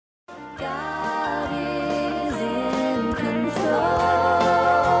God is in control.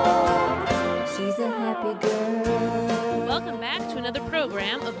 She's a happy girl. Welcome back to another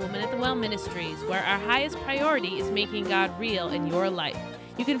program of Women at the Well Ministries, where our highest priority is making God real in your life.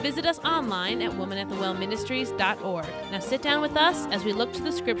 You can visit us online at womenatthewellministries.org. Now sit down with us as we look to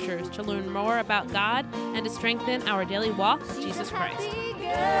the scriptures to learn more about God and to strengthen our daily walk with Jesus Christ. Happy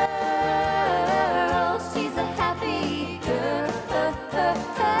girl. She's a happy girl.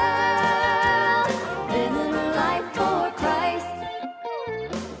 Living her life for Christ.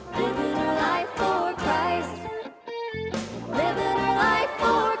 Living her life for Christ. Living her life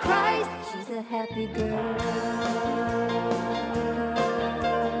for Christ. She's a happy girl. She's a happy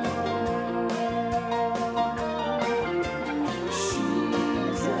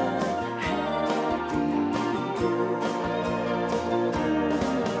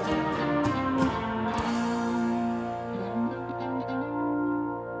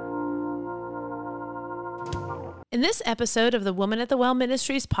In this episode of the Woman at the Well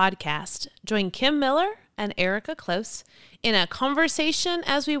Ministries podcast, join Kim Miller and Erica Close in a conversation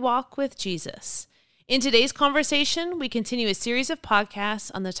as we walk with Jesus. In today's conversation, we continue a series of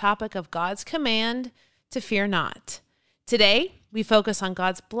podcasts on the topic of God's command to fear not. Today, we focus on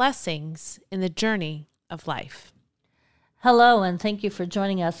God's blessings in the journey of life. Hello, and thank you for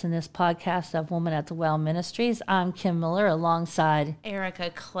joining us in this podcast of Woman at the Well Ministries. I'm Kim Miller alongside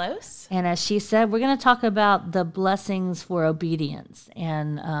Erica Close. And as she said, we're going to talk about the blessings for obedience.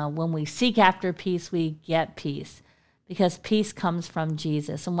 And when we seek after peace, we get peace because peace comes from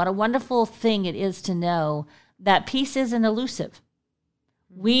Jesus. And what a wonderful thing it is to know that peace isn't elusive.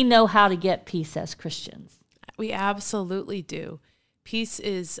 We know how to get peace as Christians. We absolutely do. Peace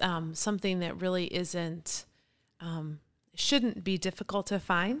is something that really shouldn't be difficult to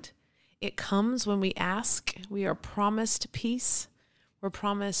find. It comes when we ask. We are promised peace. We're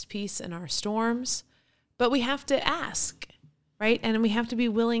promised peace in our storms, but we have to ask, right? And we have to be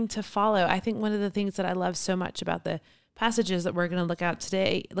willing to follow. I think one of the things that I love so much about the passages that we're going to look at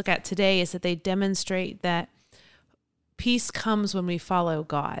today is that they demonstrate that peace comes when we follow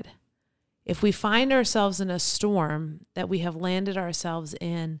God. If we find ourselves in a storm that we have landed ourselves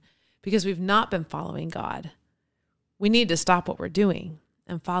in because we've not been following God, we need to stop what we're doing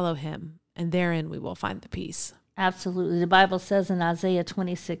and follow him, and therein we will find the peace. Absolutely. The Bible says in Isaiah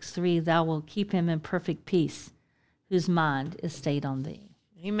 26:3, "Thou wilt keep him in perfect peace, whose mind is stayed on thee."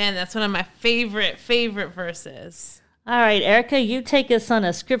 Amen. That's one of my favorite verses. All right, Erica, you take us on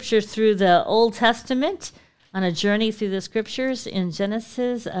a scripture through the Old Testament, on a journey through the scriptures in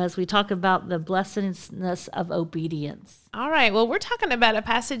Genesis as we talk about the blessedness of obedience. All right. Well, we're talking about a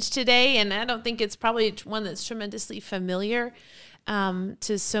passage today, and I don't think it's probably one that's tremendously familiar to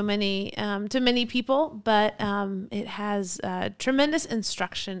many people, but it has tremendous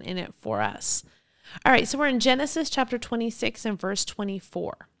instruction in it for us. All right. So we're in Genesis chapter 26 and verse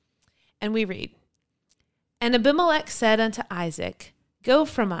 24, and we read, "And Abimelech said unto Isaac, Go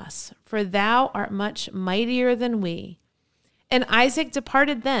from us, for thou art much mightier than we. And Isaac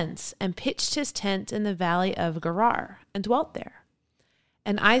departed thence, and pitched his tent in the valley of Gerar, and dwelt there.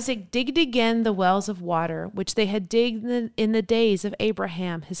 And Isaac digged again the wells of water, which they had digged in the days of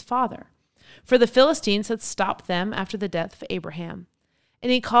Abraham his father. For the Philistines had stopped them after the death of Abraham.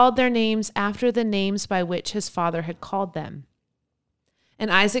 And he called their names after the names by which his father had called them. And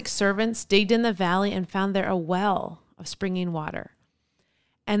Isaac's servants digged in the valley, and found there a well of springing water.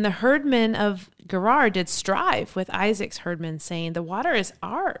 And the herdmen of Gerar did strive with Isaac's herdmen, saying, The water is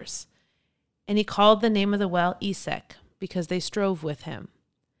ours. And he called the name of the well Esek, because they strove with him.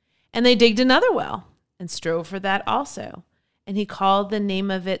 And they digged another well, and strove for that also. And he called the name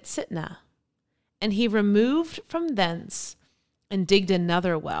of it Sitnah. And he removed from thence, and digged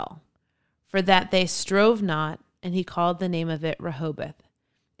another well, for that they strove not. And he called the name of it Rehoboth.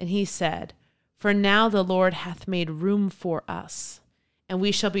 And he said, For now the Lord hath made room for us, and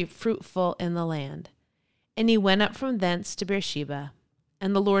we shall be fruitful in the land. And he went up from thence to Beersheba.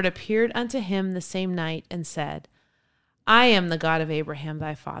 And the Lord appeared unto him the same night, and said, I am the God of Abraham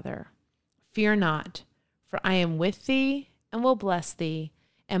thy father. Fear not, for I am with thee, and will bless thee,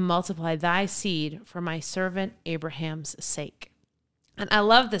 and multiply thy seed for my servant Abraham's sake. And I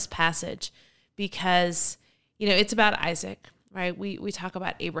love this passage because, it's about Isaac, right? We talk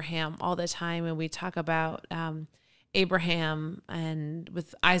about Abraham all the time, and we talk about Abraham and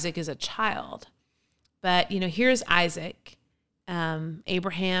with Isaac as a child. But, here's Isaac.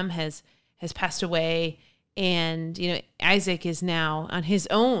 Abraham has passed away, and, Isaac is now on his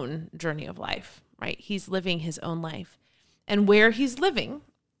own journey of life, right? He's living his own life. And where he's living,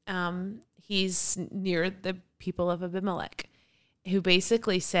 he's near the people of Abimelech. who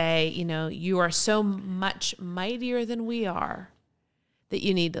basically say, you are so much mightier than we are that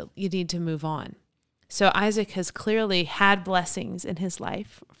you need to move on. So Isaac has clearly had blessings in his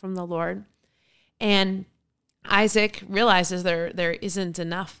life from the Lord. And Isaac realizes there isn't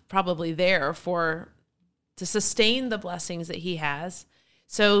enough probably there to sustain the blessings that he has.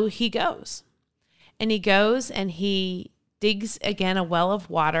 So he goes. And he digs again a well of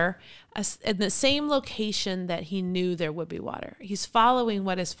water in the same location that he knew there would be water. He's following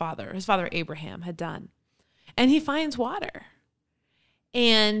what his father Abraham had done. And he finds water.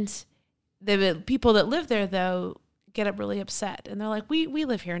 And the people that live there, though, get up really upset. And they're like, we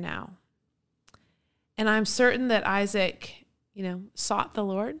live here now. And I'm certain that Isaac, sought the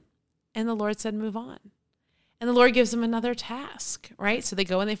Lord. And the Lord said, move on. And the Lord gives him another task, right? So they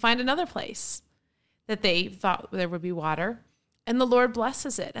go and they find another place that they thought there would be water. And the Lord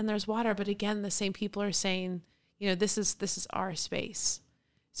blesses it, and there's water. But again, the same people are saying, this is our space.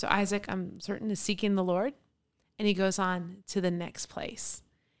 So Isaac, I'm certain, is seeking the Lord, and he goes on to the next place.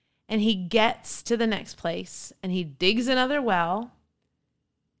 And he gets to the next place, and he digs another well,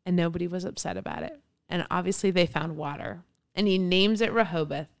 and nobody was upset about it. And obviously they found water, and he names it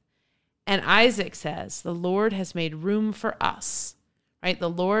Rehoboth. And Isaac says, the Lord has made room for us, right? The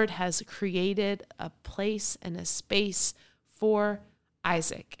Lord has created a place and a space for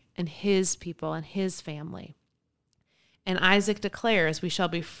Isaac and his people and his family. And Isaac declares, we shall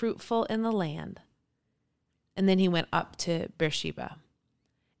be fruitful in the land. And then he went up to Beersheba.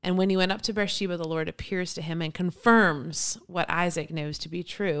 And when he went up to Beersheba, the Lord appears to him and confirms what Isaac knows to be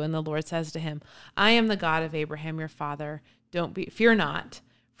true. And the Lord says to him, I am the God of Abraham, your father. Fear not,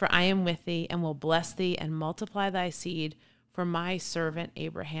 for I am with thee and will bless thee and multiply thy seed for my servant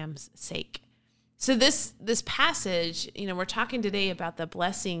Abraham's sake. So this passage, we're talking today about the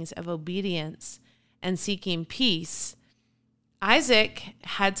blessings of obedience and seeking peace. Isaac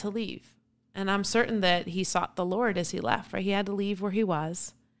had to leave. And I'm certain that he sought the Lord as he left, right? He had to leave where he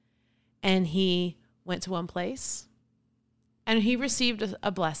was. And he went to one place. And he received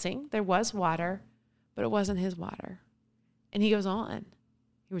a blessing. There was water, but it wasn't his water. And he goes on.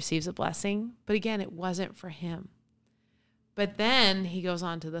 He receives a blessing, but again, it wasn't for him. But then he goes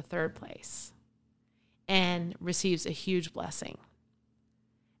on to the third place and receives a huge blessing.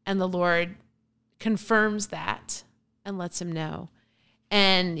 And the Lord confirms that and lets him know.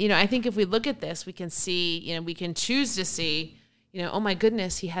 And, I think if we look at this, we can see, we can choose to see, oh my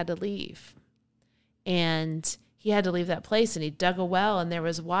goodness, he had to leave. And he had to leave that place, and he dug a well and there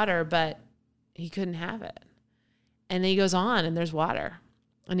was water, but he couldn't have it. And then he goes on and there's water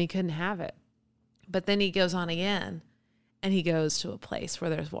and he couldn't have it. But then he goes on again. And he goes to a place where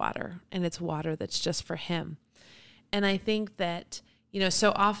there's water, and it's water that's just for him. And I think that,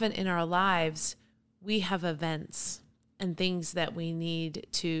 so often in our lives, we have events and things that we need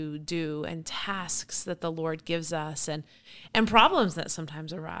to do and tasks that the Lord gives us and problems that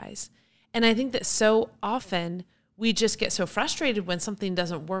sometimes arise. And I think that so often we just get so frustrated when something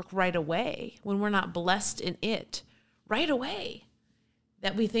doesn't work right away, when we're not blessed in it right away,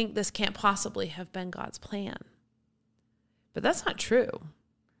 that we think this can't possibly have been God's plan. But that's not true.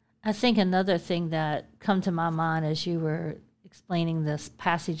 I think another thing that come to my mind as you were explaining this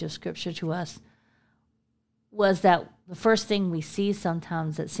passage of Scripture to us was that the first thing we see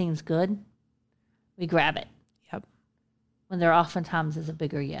sometimes that seems good, we grab it. Yep. When there oftentimes is a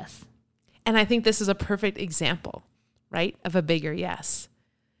bigger yes. And I think this is a perfect example, right, of a bigger yes.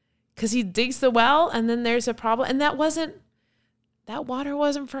 Because he digs the well, and then there's a problem. And that water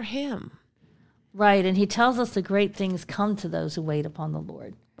wasn't for him. Right, and he tells us the great things come to those who wait upon the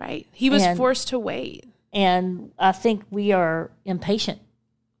Lord. Right. He was forced to wait. And I think we are impatient.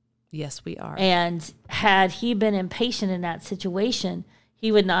 Yes, we are. And had he been impatient in that situation,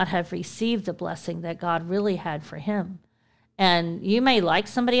 he would not have received the blessing that God really had for him. And you may like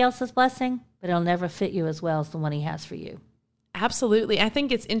somebody else's blessing, but it'll never fit you as well as the one he has for you. Absolutely. I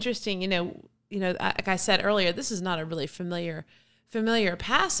think it's interesting, like I said earlier, this is not a really familiar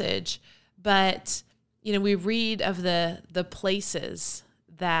passage. But, we read of the places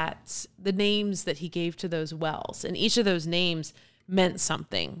that the names that he gave to those wells, and each of those names meant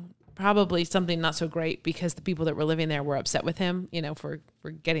something, probably something not so great because the people that were living there were upset with him, for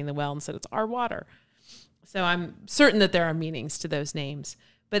getting the well and said, it's our water. So I'm certain that there are meanings to those names.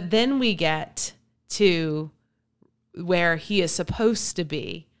 But then we get to where he is supposed to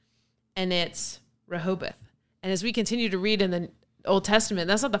be, and it's Rehoboth. And as we continue to read in the Old Testament,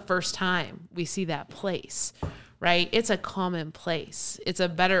 that's not the first time we see that place, right? It's a common place. It's a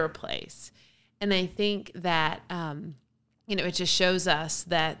better place. And I think that, it just shows us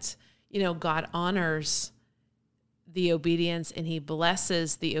that, God honors the obedience and he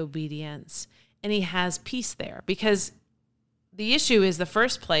blesses the obedience, and he has peace there. Because the issue is the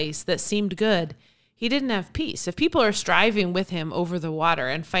first place that seemed good, he didn't have peace. If people are striving with him over the water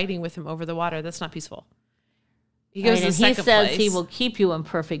and fighting with him over the water, that's not peaceful. He goes to the second place. He says he will keep you in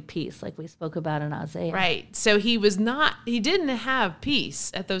perfect peace, like we spoke about in Isaiah. Right. So he didn't have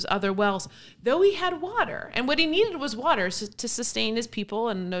peace at those other wells, though he had water. And what he needed was water to sustain his people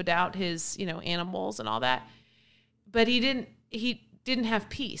and no doubt his, animals and all that. But he didn't have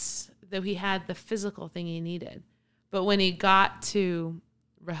peace, though he had the physical thing he needed. But when he got to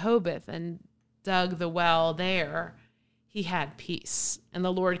Rehoboth and dug the well there, he had peace. And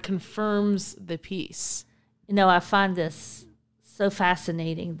the Lord confirms the peace. I find this so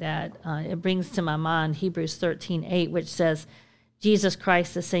fascinating that it brings to my mind Hebrews 13:8, which says, Jesus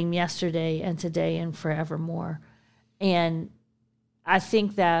Christ the same yesterday and today and forevermore. And I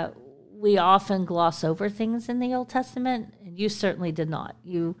think that we often gloss over things in the Old Testament, and you certainly did not.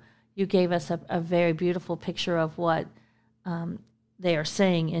 You gave us a very beautiful picture of what they are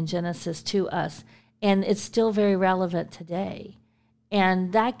saying in Genesis to us, and it's still very relevant today.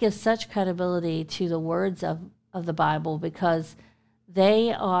 And that gives such credibility to the words of the Bible because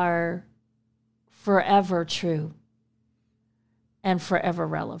they are forever true and forever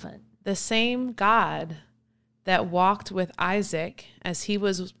relevant. The same God that walked with Isaac as he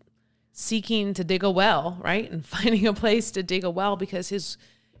was seeking to dig a well, right? And finding a place to dig a well because his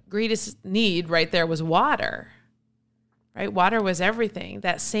greatest need right there was water, right? Water was everything.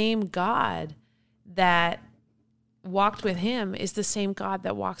 That same God that walked with him is the same God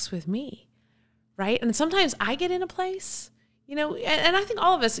that walks with me, right? And sometimes I get in a place, and I think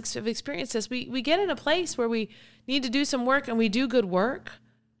all of us have experienced this. We get in a place where we need to do some work and we do good work,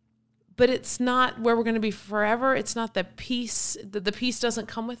 but it's not where we're going to be forever. It's not the peace. The peace doesn't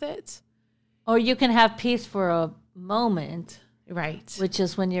come with it. Or you can have peace for a moment, right? Which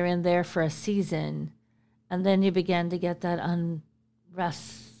is when you're in there for a season, and then you begin to get that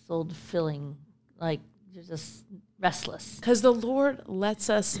unwrestled feeling, like you're just restless. Because the Lord lets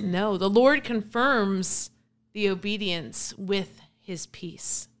us know. The Lord confirms the obedience with his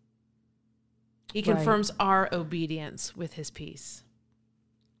peace. He confirms our obedience with his peace.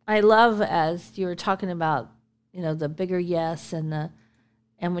 I love, as you were talking about, the bigger yes and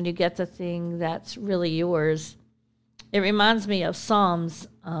when you get the thing that's really yours, it reminds me of Psalms,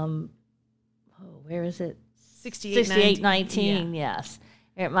 where is it? 68:19, yes.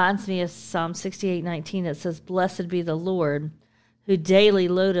 It reminds me of Psalm 68:19. It says, "Blessed be the Lord, who daily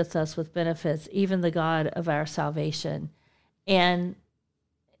loadeth us with benefits, even the God of our salvation." And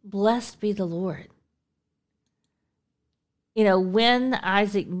blessed be the Lord. When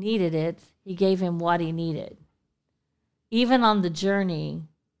Isaac needed it, he gave him what he needed. Even on the journey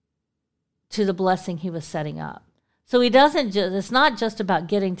to the blessing he was setting up. So it's not just about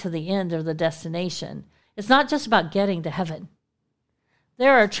getting to the end or the destination. It's not just about getting to heaven.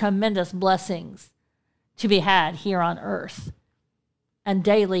 There are tremendous blessings to be had here on earth, and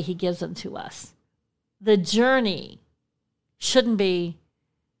daily he gives them to us. The journey shouldn't be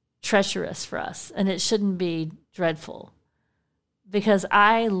treacherous for us, and it shouldn't be dreadful, because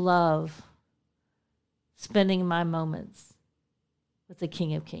I love spending my moments with the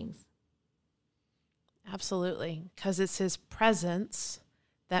King of Kings. Absolutely, because it's his presence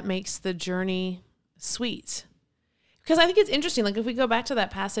that makes the journey sweet. Because I think it's interesting, like if we go back to that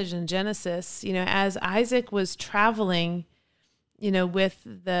passage in Genesis, as Isaac was traveling, with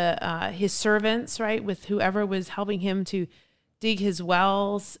his servants, right, with whoever was helping him to dig his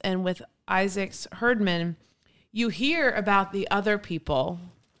wells, and with Isaac's herdmen, you hear about the other people,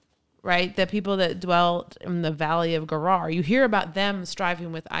 right, the people that dwelt in the valley of Gerar. You hear about them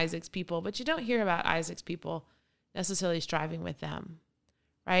striving with Isaac's people, but you don't hear about Isaac's people necessarily striving with them,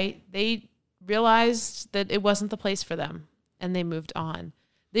 right? They realized that it wasn't the place for them, and they moved on.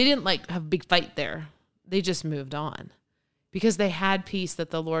 They didn't have a big fight there. They just moved on because they had peace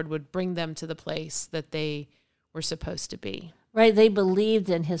that the Lord would bring them to the place that they were supposed to be. Right. They believed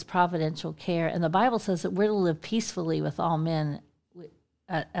in his providential care. And the Bible says that we're to live peacefully with all men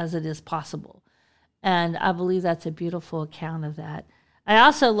as it is possible. And I believe that's a beautiful account of that. I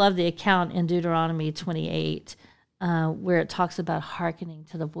also love the account in Deuteronomy 28, where it talks about hearkening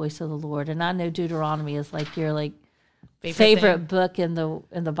to the voice of the Lord. And I know Deuteronomy is your favorite book in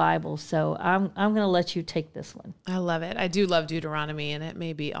the Bible. So I'm going to let you take this one. I love it. I do love Deuteronomy, and it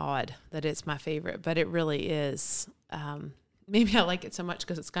may be odd that it's my favorite, but it really is. Maybe I like it so much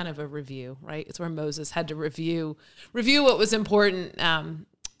because it's kind of a review, right? It's where Moses had to review what was important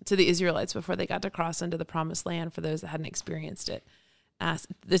to the Israelites before they got to cross into the promised land for those that hadn't experienced it.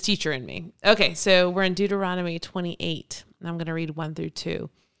 the teacher in me. Okay, so we're in Deuteronomy 28, and I'm going to read 1 through 2.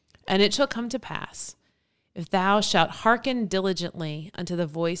 And it shall come to pass, if thou shalt hearken diligently unto the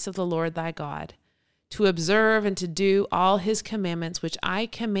voice of the Lord thy God, to observe and to do all his commandments which I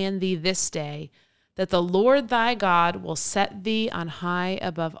command thee this day, that the Lord thy God will set thee on high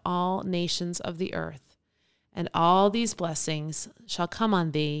above all nations of the earth, and all these blessings shall come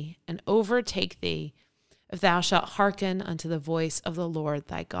on thee and overtake thee, if thou shalt hearken unto the voice of the Lord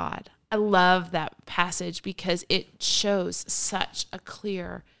thy God. I love that passage because it shows such a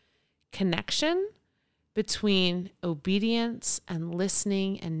clear connection between obedience and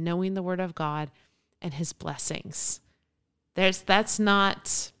listening and knowing the word of God and his blessings. There's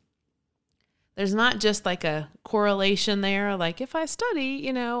not just like a correlation there. Like if I study,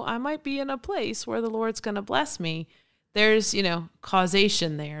 I might be in a place where the Lord's going to bless me. There's,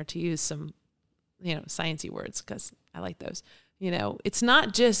 causation there, to use some, sciencey words, because I like those. It's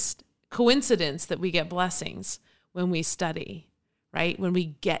not just coincidence that we get blessings when we study, right? When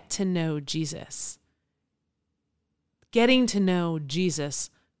we get to know Jesus. Getting to know Jesus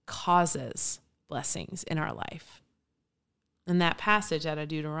causes blessings in our life. And that passage out of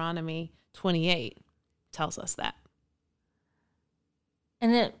Deuteronomy 28 tells us that.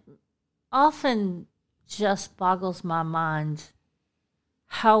 And it often just boggles my mind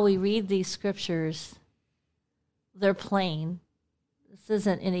how we read these scriptures. They're plain. This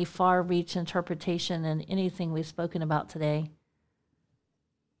isn't any far-reach interpretation in anything we've spoken about today.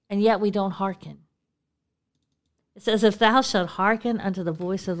 And yet we don't hearken. It says, if thou shalt hearken unto the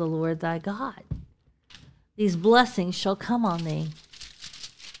voice of the Lord thy God, these blessings shall come on thee.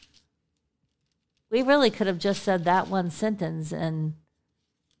 We really could have just said that one sentence and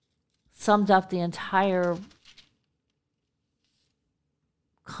summed up the entire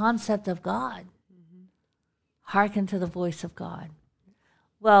concept of God. Mm-hmm. Hearken to the voice of God.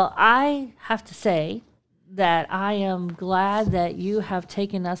 Well, I have to say that I am glad that you have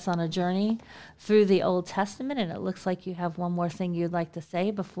taken us on a journey through the Old Testament, and it looks like you have one more thing you'd like to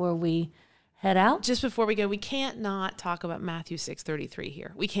say before we head out. Just before we go, we can't not talk about Matthew 6:33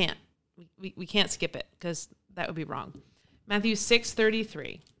 here. We can't. We can't skip it because that would be wrong. Matthew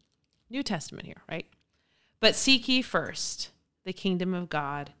 6:33, New Testament here, right? But seek ye first the kingdom of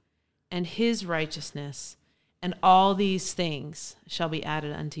God and his righteousness, and all these things shall be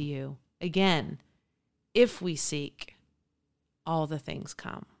added unto you. Again, if we seek, all the things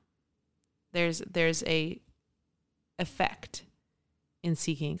come. There's a effect in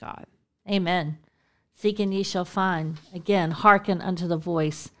seeking God. Amen. Seek and ye shall find. Again, hearken unto the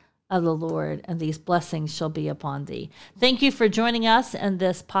voice of the Lord, and these blessings shall be upon thee. Thank you for joining us in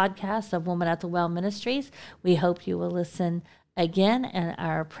this podcast of Woman at the Well Ministries. We hope you will listen again, and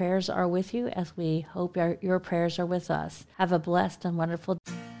our prayers are with you as we hope your prayers are with us. Have a blessed and wonderful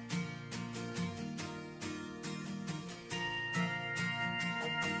day.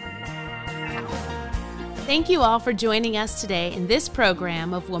 Thank you all for joining us today in this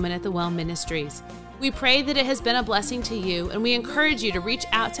program of Woman at the Well Ministries. We pray that it has been a blessing to you, and we encourage you to reach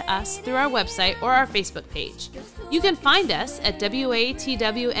out to us through our website or our Facebook page. You can find us at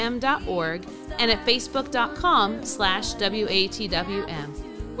watwm.org and at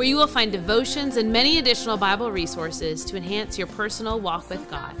facebook.com/watwm, where you will find devotions and many additional Bible resources to enhance your personal walk with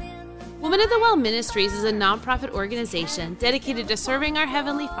God. Woman at the Well Ministries is a nonprofit organization dedicated to serving our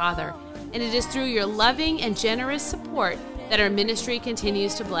Heavenly Father, and it is through your loving and generous support that our ministry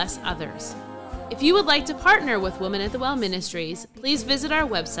continues to bless others. If you would like to partner with Women at the Well Ministries, please visit our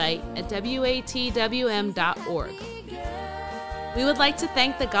website at watwm.org. We would like to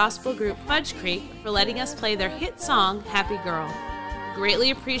thank the gospel group Fudge Creek for letting us play their hit song, Happy Girl.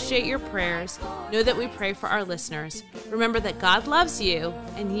 Greatly appreciate your prayers. Know that we pray for our listeners. Remember that God loves you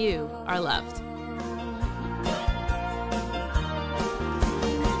and you are loved.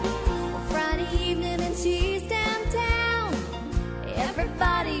 Friday evening and she's downtown.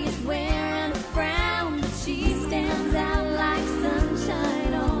 Everybody is wearing a frown, but she stands out like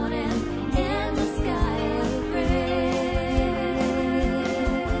sunshine on an endless sky of gray.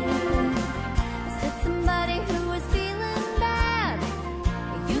 I said somebody who was feeling bad,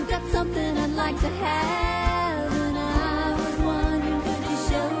 you got something I'd like to have, and I was wondering, could you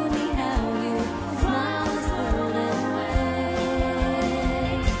show me how you smile this world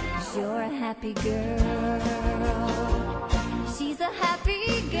away? 'Cause you're a happy girl. She's a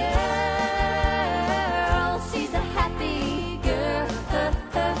happy girl. She's a happy girl.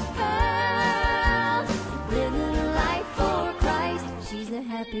 Living a life for Christ. She's a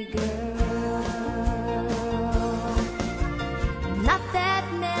happy girl. Not that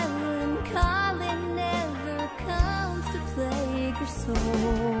melancholy never comes to plague her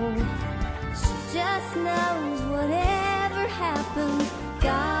soul. She just knows whatever happens,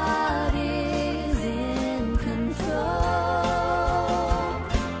 God